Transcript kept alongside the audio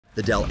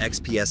the Dell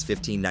XPS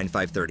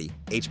 15-9530,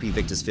 HP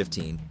Victus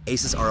 15,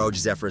 Asus ROG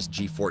Zephyrus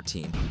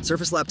G14,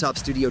 Surface Laptop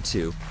Studio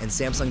 2, and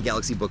Samsung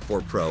Galaxy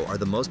Book4 Pro are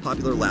the most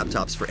popular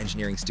laptops for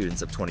engineering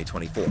students of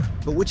 2024.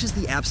 But which is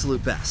the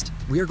absolute best?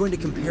 We are going to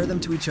compare them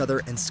to each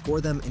other and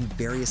score them in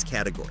various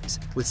categories,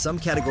 with some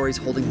categories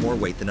holding more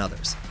weight than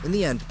others. In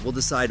the end, we'll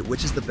decide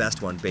which is the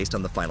best one based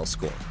on the final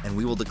score, and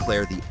we will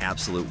declare the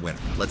absolute winner.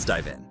 Let's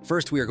dive in.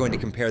 First, we are going to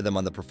compare them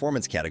on the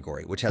performance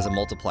category, which has a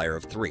multiplier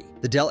of 3.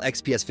 The Dell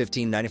XPS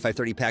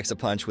 15-9530 packs a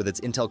punch with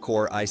its Intel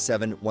Core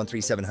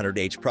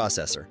i7-13700H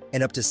processor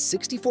and up to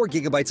 64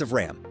 GB of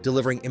RAM,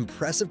 delivering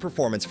impressive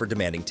performance for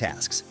demanding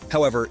tasks.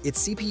 However,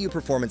 its CPU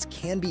performance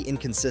can be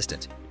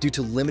inconsistent due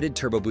to limited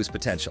turbo boost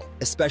potential,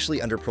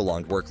 especially under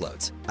prolonged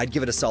workloads. I'd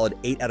give it a solid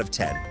 8 out of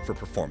 10 for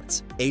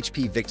performance.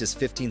 HP Victus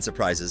 15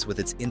 surprises with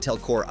its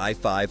Intel Core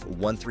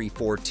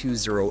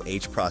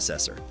i5-13420H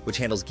processor, which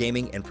handles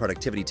gaming and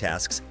productivity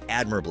tasks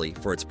admirably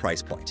for its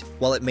price point.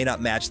 While it may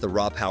not match the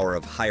raw power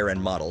of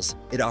higher-end models,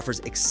 it offers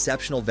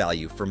exceptional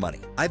value for money.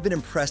 I've been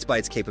impressed by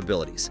its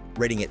capabilities,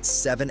 rating it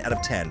 7 out of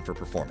 10 for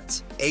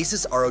performance.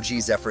 Asus ROG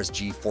Zephyrus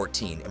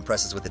G14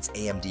 impresses with its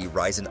AMD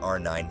Ryzen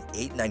R9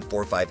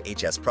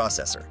 8945HS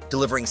processor,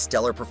 delivering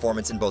stellar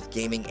performance in both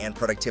gaming and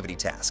productivity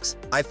tasks.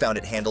 I've found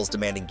it handles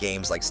demanding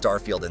games like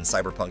Starfield and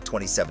Cyberpunk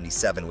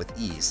 2077 with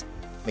ease,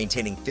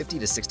 maintaining 50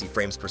 to 60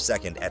 frames per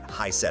second at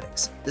high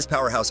settings. This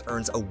powerhouse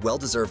earns a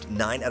well-deserved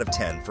 9 out of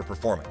 10 for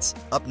performance.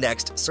 Up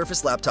next,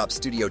 Surface Laptop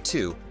Studio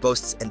 2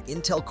 boasts an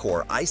Intel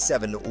Core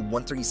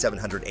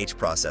i7-13700H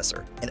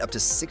processor and up to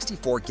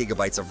 64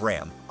 GB of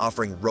RAM,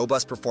 offering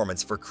robust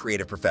performance for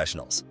creative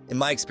professionals. In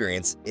my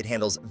experience, it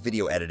handles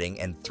video editing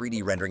and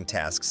 3D rendering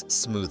tasks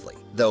smoothly,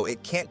 though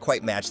it can't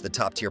quite match the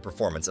top-tier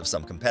performance of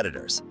some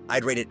competitors.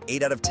 I'd rate it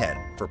 8 out of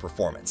 10 for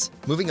performance.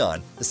 Moving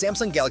on, the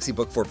Samsung Galaxy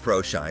Book4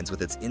 Pro shines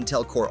with its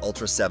Intel Core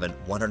Ultra 7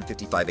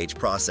 155H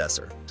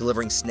processor,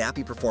 delivering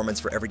snappy performance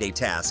for everyday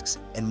tasks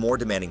and more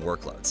demanding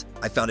workloads.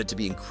 I found it to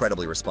be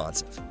incredibly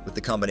responsive, with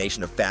the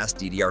combination of fast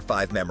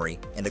DDR5 memory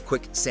and a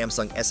quick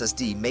Samsung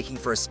SSD making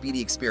for a speedy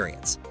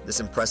experience.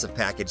 This impressive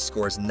package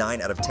scores 9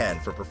 out of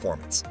 10 for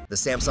performance. The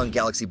Samsung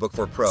Galaxy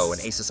Book4 Pro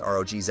and Asus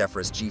ROG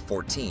Zephyrus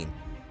G14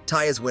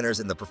 tie as winners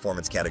in the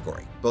performance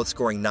category, both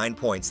scoring 9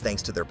 points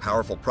thanks to their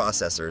powerful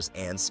processors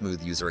and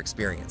smooth user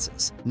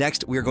experiences.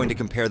 Next, we are going to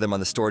compare them on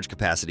the storage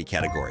capacity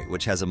category,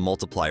 which has a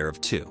multiplier of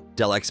 2.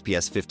 Dell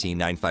XPS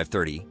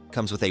 15-9530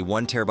 comes with a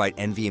 1TB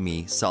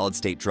NVMe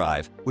solid-state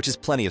drive, which is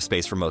plenty of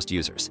space for most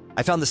users.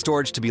 I found the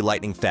storage to be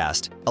lightning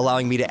fast,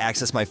 allowing me to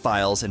access my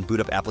files and boot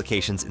up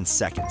applications in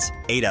seconds.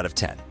 8 out of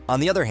 10. On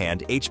the other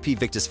hand, HP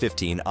Victus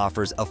 15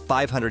 offers a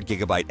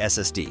 500GB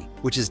SSD,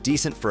 which is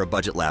decent for a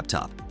budget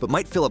laptop, but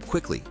might fill up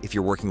quickly if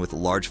you're working with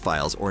large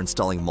files or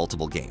installing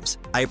multiple games.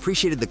 I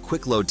appreciated the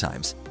quick load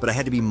times, but I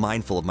had to be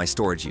mindful of my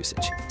storage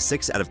usage.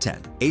 6 out of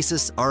 10.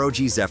 Asus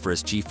ROG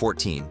Zephyrus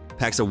G14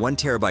 packs a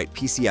 1TB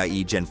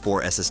PCIe Gen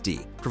 4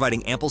 SSD,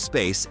 providing ample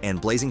space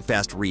and blazing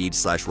fast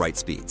read/write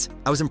speeds.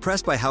 I was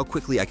impressed by how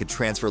quickly I could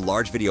transfer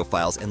large video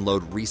files and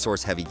load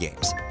resource-heavy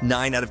games.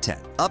 9 out of 10.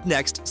 Up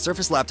next,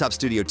 Surface Laptop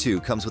Studio 2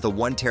 comes with a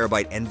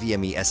 1TB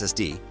NVMe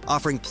SSD,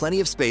 offering plenty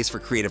of space for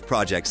creative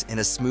projects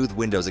and a smooth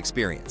Windows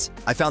experience.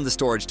 I found the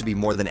storage to be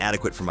more than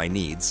adequate for my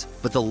needs,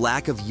 but the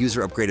lack of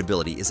user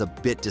upgradability is a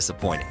bit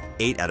disappointing.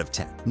 8 out of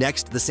 10.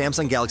 Next, the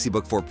Samsung Galaxy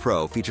Book4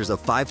 Pro features a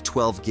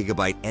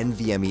 512GB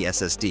NVMe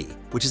SSD,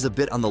 which is a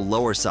bit on the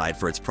lower side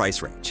for its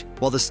price range.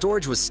 While the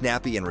storage was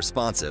snappy and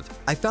responsive,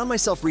 I found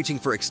myself reaching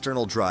for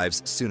external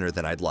drives sooner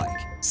than I'd like.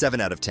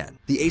 7 out of 10.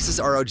 The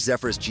Asus ROG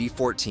Zephyrus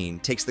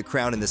G14 takes the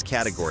crown in this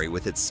category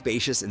with its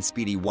spacious and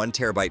speedy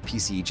 1TB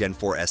PCIe Gen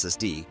 4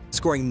 SSD,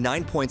 scoring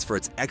 9 points for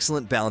its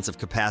excellent balance of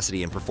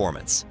capacity and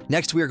performance.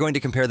 Next, we are going to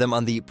compare them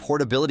on the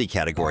portability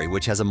category,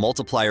 which has a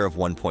multiplier of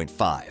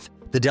 1.5.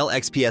 The Dell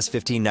XPS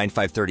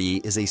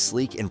 15-9530 is a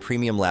sleek and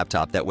premium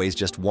laptop that weighs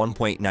just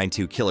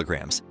 1.92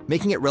 kilograms,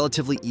 making it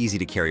relatively easy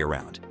to carry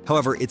around.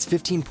 However, its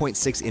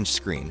 15.6-inch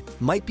screen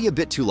might be a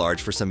bit too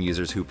large for some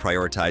users who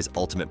prioritize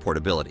ultimate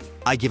portability.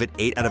 I give it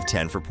 8 out of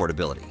 10 for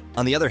portability.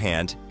 On the other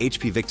hand,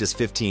 HP Victus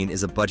 15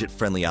 is a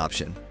budget-friendly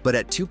option, but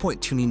at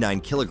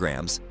 2.29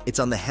 kilograms, it's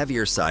on the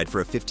heavier side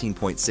for a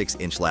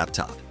 15.6-inch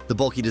laptop. The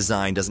bulky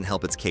design doesn't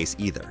help its case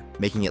either,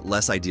 making it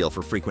less ideal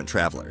for frequent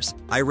travelers.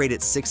 I rate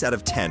it 6 out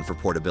of 10 for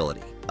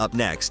portability. Up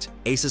next,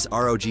 Asus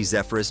ROG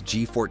Zephyrus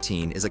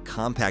G14 is a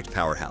compact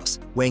powerhouse,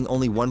 weighing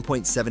only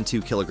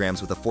 1.72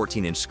 kilograms with a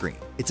 14-inch screen.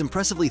 It's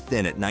impressively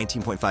thin at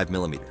 19.5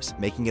 millimeters,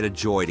 making it a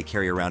joy to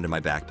carry around in my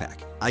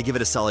backpack. I give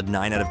it a solid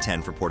 9 out of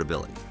 10 for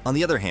portability. On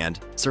the other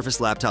hand, Surface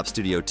Laptop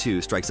Studio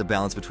 2 strikes a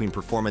balance between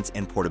performance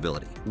and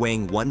portability,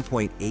 weighing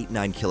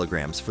 1.89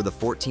 kilograms for the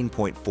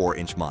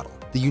 14.4-inch model.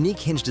 The unique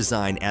hinge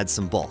design adds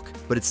some bulk,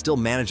 but it's still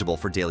manageable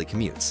for daily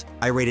commutes.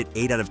 I rate it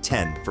 8 out of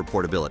 10 for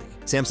portability.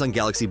 Samsung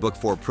Galaxy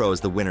Book4 Pro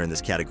is the winner in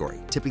this category,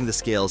 tipping the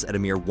scales at a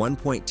mere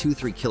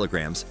 1.23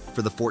 kilograms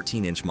for the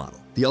 14-inch model.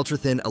 The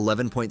ultra-thin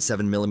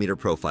 11.7mm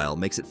profile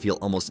makes it feel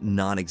almost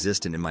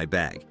non-existent in my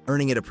bag,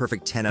 earning it a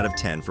perfect 10 out of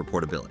 10 for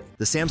portability.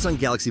 The Samsung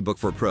Galaxy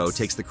Book4 Pro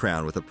takes the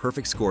crown with a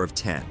perfect score of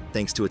 10,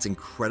 thanks to its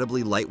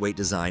incredibly lightweight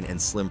design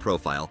and slim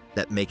profile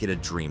that make it a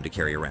dream to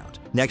carry around.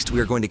 Next, we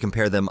are going to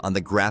compare them on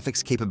the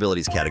graphics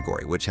capabilities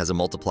category, which has a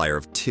multiplier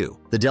of 2.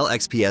 The Dell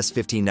XPS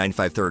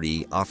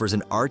 159530 offers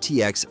an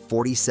RTX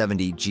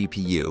 4070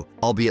 GPU,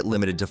 albeit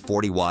limited to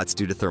 40 watts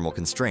due to thermal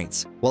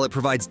constraints. While it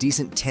provides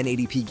decent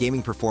 1080p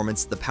gaming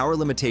performance, the power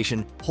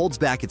limitation holds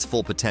back its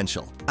full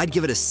potential. I'd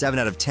give it a 7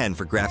 out of 10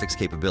 for graphics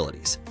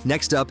capabilities.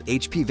 Next up,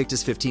 HP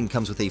Victus 15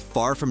 comes with a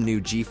far from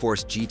new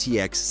GeForce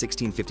GTX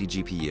 1650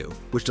 GPU,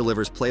 which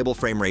delivers playable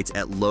frame rates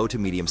at low to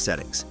medium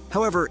settings.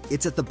 However,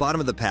 it's at the bottom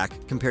of the pack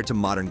compared to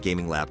modern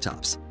gaming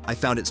laptops. I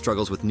found it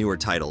struggles with newer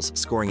titles,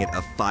 scoring it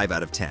a 5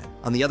 out of 10.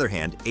 On the other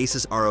hand,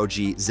 Asus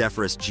ROG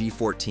Zephyrus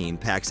G14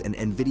 packs an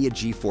NVIDIA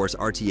GeForce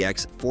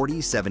RTX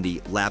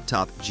 4070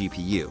 laptop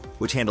GPU,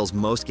 which handles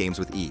most games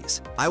with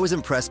ease. I was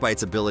impressed by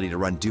its ability to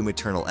run Doom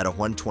Eternal at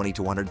 120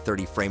 to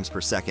 130 frames per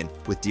second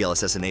with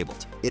DLSS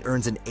enabled. It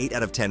earns an 8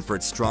 out of 10 for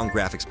its strong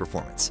graphics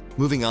performance.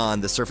 Moving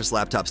on, the Surface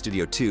Laptop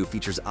Studio 2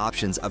 features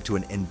options up to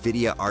an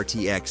NVIDIA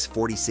RTX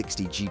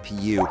 4060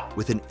 GPU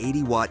with an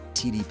 80-watt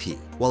TDP.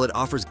 While it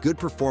offers good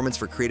performance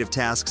for creative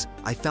tasks,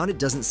 I found it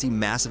doesn't see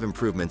massive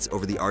improvements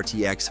over the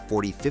RTX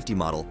 4050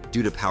 model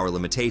due to power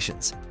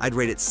limitations. I'd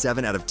rate it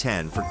 7 out of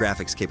 10 for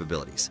graphics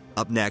capabilities.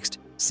 Up next,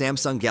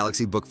 Samsung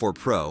Galaxy Book4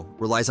 Pro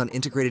relies on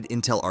integrated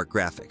Intel Arc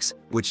graphics,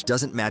 which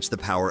doesn't match the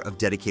power of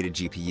dedicated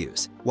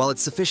GPUs. While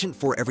it's sufficient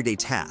for everyday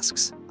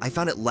tasks, I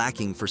found it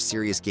lacking for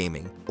serious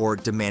gaming or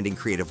demanding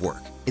creative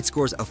work. It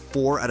scores a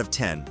 4 out of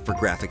 10 for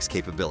graphics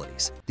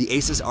capabilities. The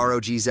Asus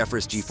ROG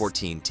Zephyrus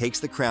G14 takes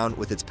the crown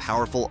with its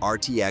powerful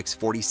RTX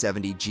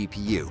 4070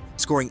 GPU,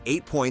 scoring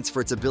 8 points for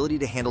its ability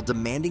to handle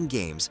demanding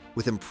games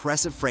with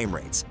impressive frame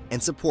rates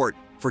and support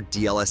for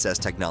DLSS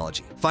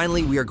technology.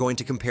 Finally, we are going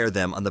to compare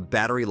them on the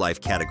battery life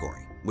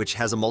category, which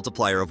has a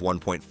multiplier of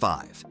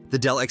 1.5. The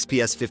Dell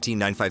XPS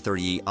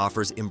 159530E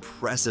offers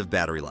impressive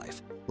battery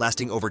life,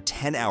 lasting over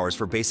 10 hours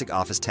for basic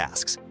office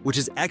tasks, which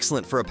is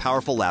excellent for a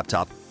powerful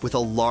laptop with a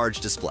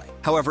large display.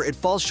 However, it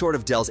falls short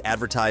of Dell's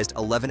advertised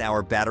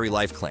 11-hour battery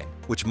life claim,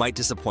 which might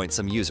disappoint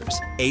some users,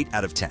 8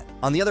 out of 10.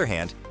 On the other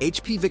hand,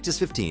 HP Victus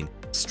 15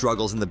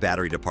 struggles in the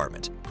battery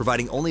department,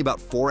 providing only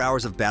about 4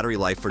 hours of battery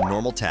life for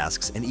normal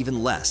tasks and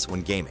even less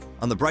when gaming.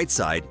 On the bright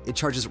side, it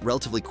charges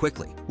relatively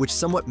quickly, which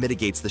somewhat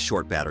mitigates the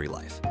short battery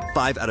life.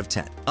 5 out of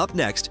 10. Up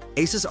next,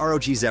 Asus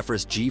ROG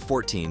Zephyrus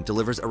G14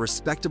 delivers a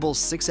respectable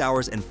 6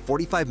 hours and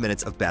 45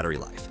 minutes of battery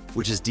life,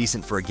 which is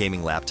decent for a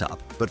gaming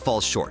laptop, but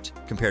falls short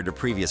compared to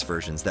previous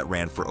versions that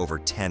ran for over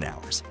 10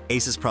 hours.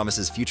 Asus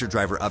promises future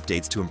driver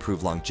updates to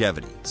improve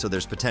longevity, so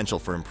there's potential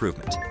for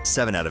improvement.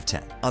 7 out of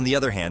 10. On the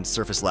other hand,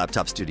 Surface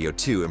Laptop Studio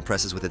 2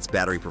 impresses with its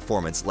battery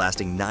performance,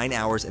 lasting 9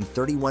 hours and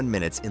 31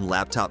 minutes in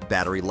laptop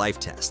battery life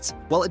tests.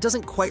 While it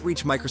doesn't quite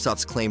reach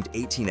Microsoft's claimed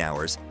 18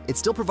 hours, it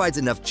still provides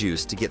enough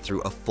juice to get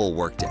through a full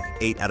workday.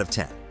 8 out of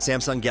 10.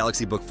 Samsung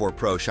Galaxy Book4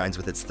 Pro shines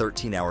with its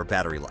 13-hour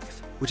battery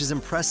life, which is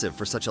impressive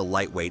for such a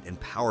lightweight and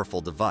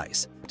powerful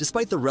device.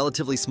 Despite the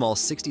relatively small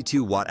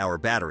 62-watt-hour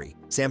battery,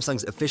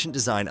 Samsung's efficient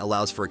design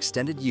allows for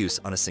extended use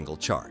on a single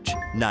charge.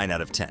 9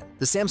 out of 10.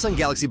 The Samsung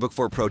Galaxy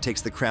Book4 Pro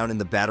takes the crown in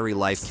the battery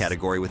life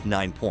category with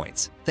 9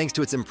 points, thanks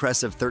to its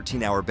impressive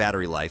 13-hour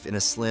battery life in a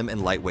slim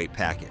and lightweight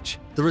package.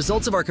 The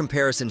results of our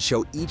comparison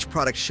show each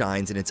product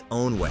shines in its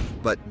own way,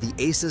 but the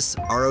Asus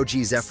ROG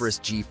Zephyrus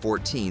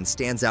G14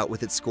 stands out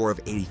with its score of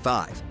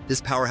 85.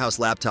 This powerhouse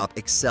laptop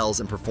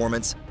excels in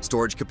performance,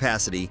 storage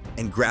capacity,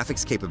 and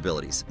graphics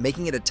capabilities,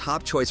 making it a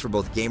top choice for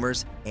both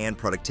gamers and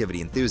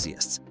productivity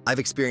enthusiasts. I've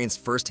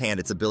experienced firsthand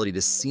its ability to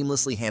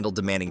seamlessly handle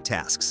demanding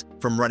tasks,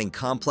 from running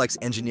complex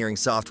engineering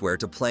software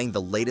to playing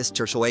the latest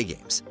AAA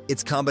games.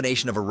 Its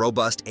combination of a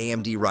robust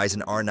AMD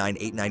Ryzen R9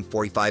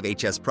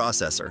 8945HS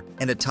processor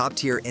and a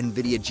top-tier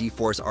NVIDIA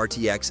GeForce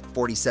RTX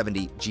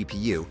 4070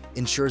 GPU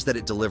ensures that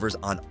it delivers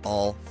on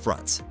all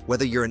fronts.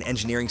 Whether you're an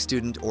engineering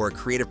student or a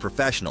creative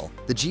professional,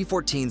 the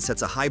G14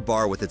 sets a high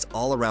bar with its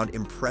all-around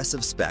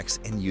impressive specs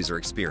and user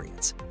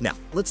experience. Now,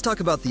 let's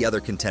talk about the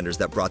other contenders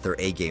that brought their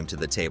A-game to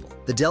the table.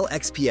 The Dell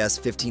XPS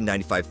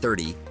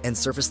 159530 and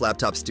Surface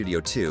Laptop Studio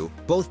 2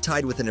 both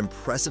tied with an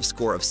impressive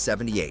score of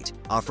 78,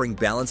 offering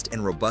balanced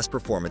and robust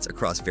performance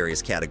across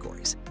various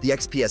categories. The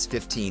XPS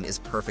 15 is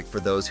perfect for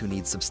those who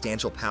need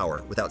substantial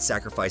power without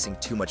sacrificing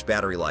too much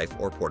battery life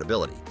or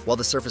portability, while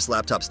the Surface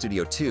Laptop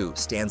Studio 2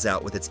 stands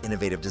out with its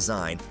innovative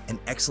design and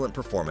excellent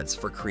performance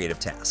for creative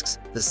tasks.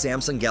 The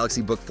Samsung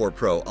Galaxy Book4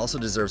 Pro also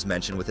deserves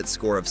mention with its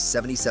score of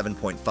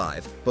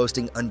 77.5,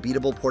 boasting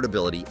unbeatable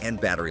portability and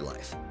battery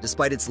life.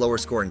 Despite its lower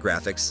score in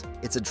graphics,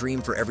 it's a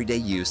dream for everyday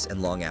use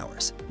and long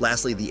hours.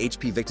 Lastly, the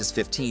HP Victus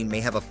 15 may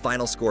have a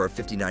final score of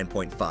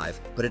 59.5,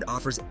 but it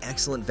offers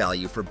excellent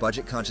value for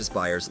budget-conscious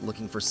buyers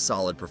looking for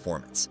solid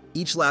performance.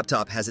 Each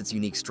laptop has its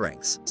unique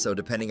strengths, so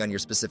depending on your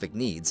specific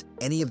needs,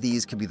 any of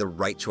these could be the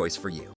right choice for you.